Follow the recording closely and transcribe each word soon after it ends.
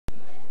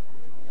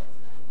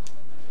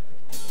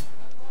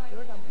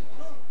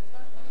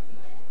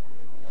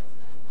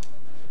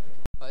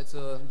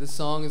So this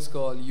song is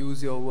called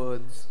 "Use Your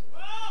Words,"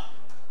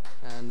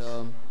 and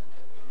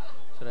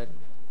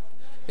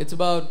it's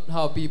about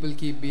how people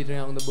keep beating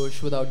around the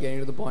bush without getting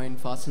to the point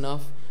fast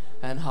enough,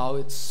 and how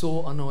it's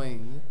so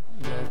annoying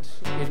that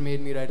it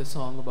made me write a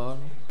song about.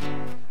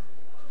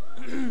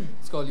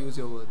 It's called "Use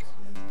Your Words."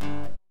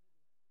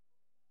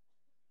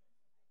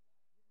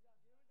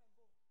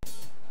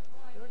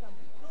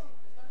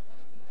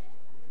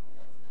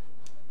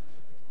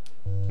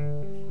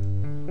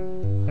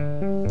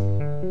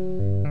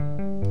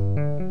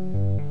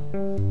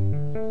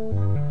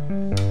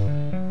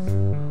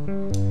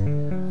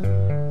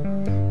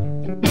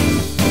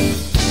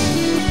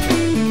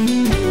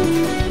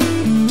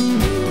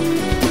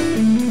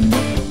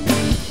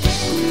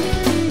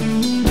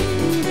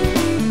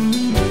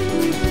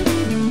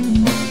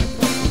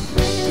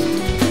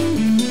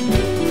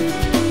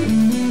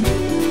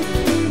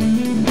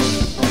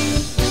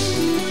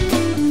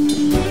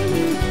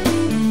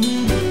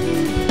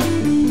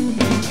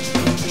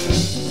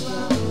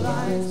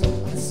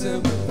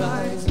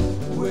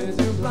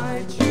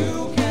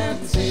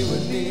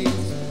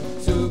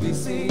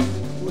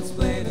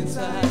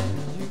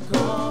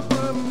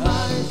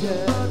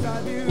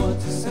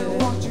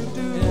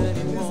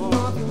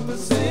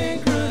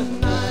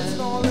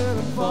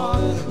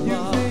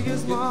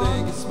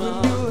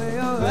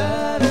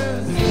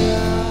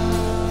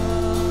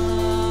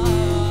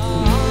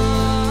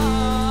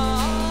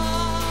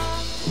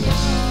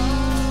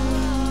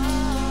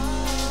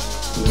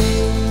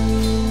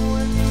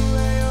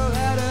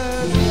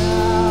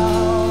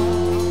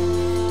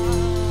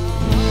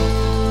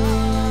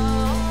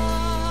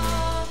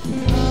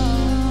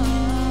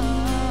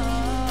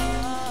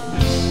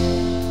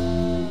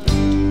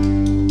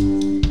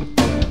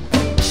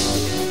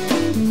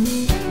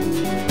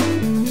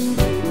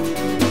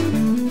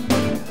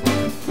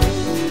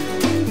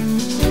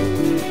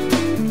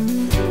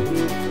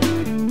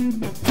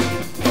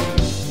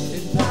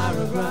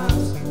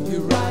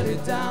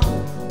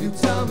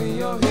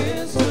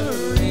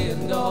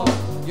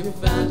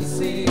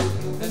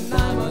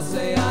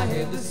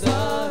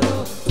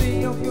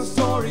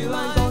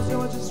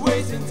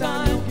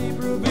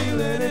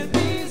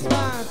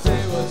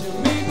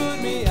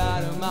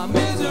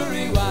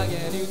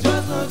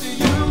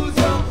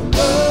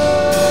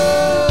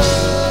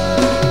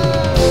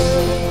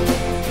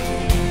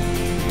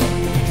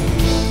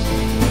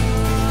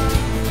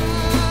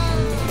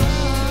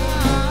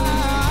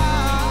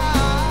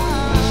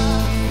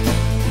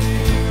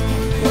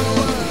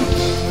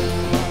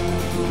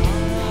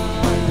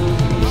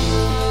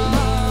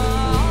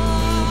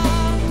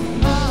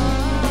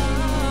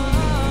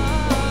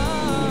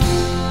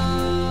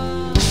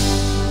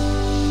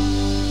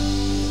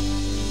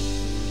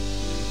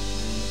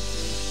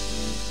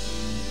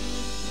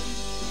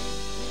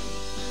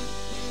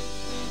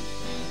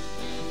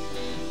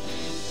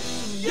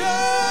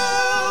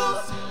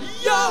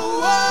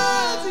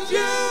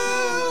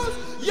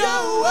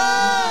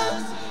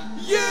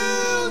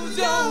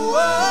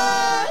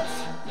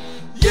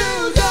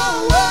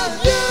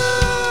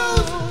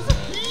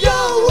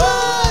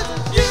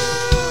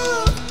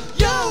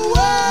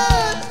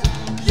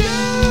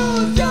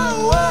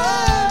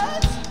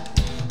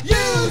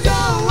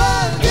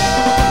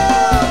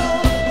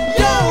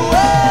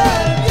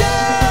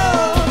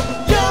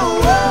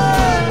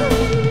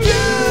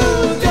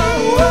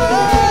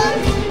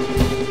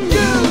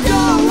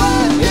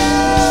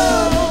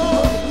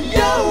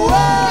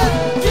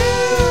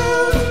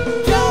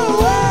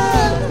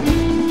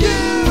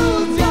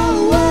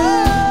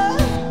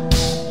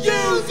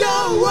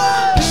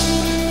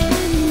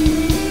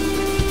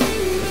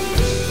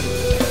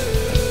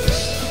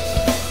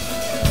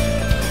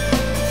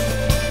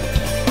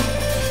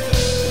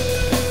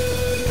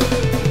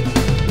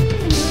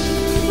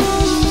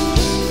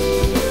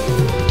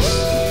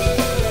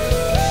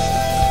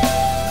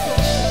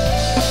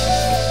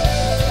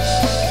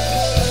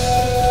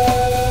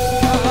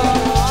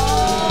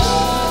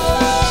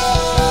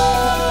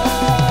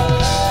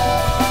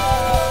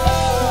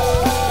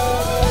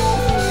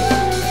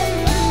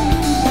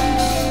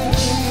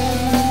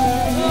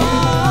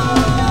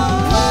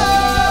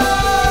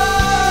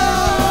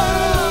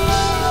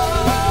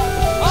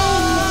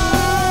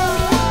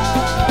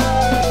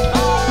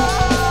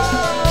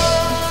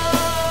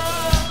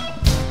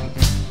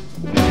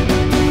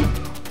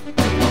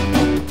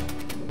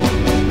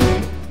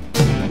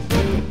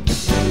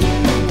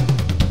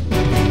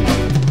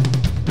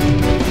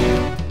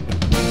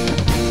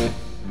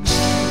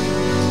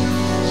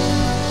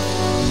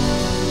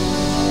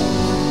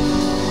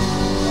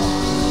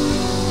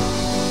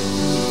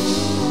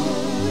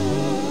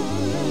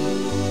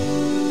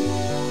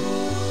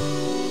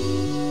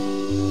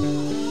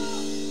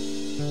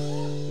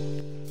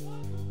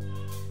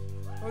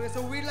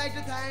 So we'd like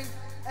to thank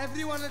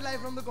everyone at Live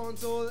from the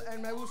Console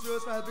and Mehboob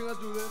Studios for helping us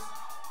do this.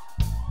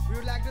 We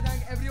would like to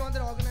thank everyone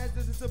that organized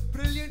this. It's a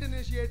brilliant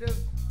initiative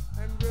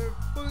and we're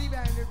fully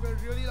behind it. We're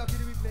really lucky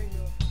to be playing.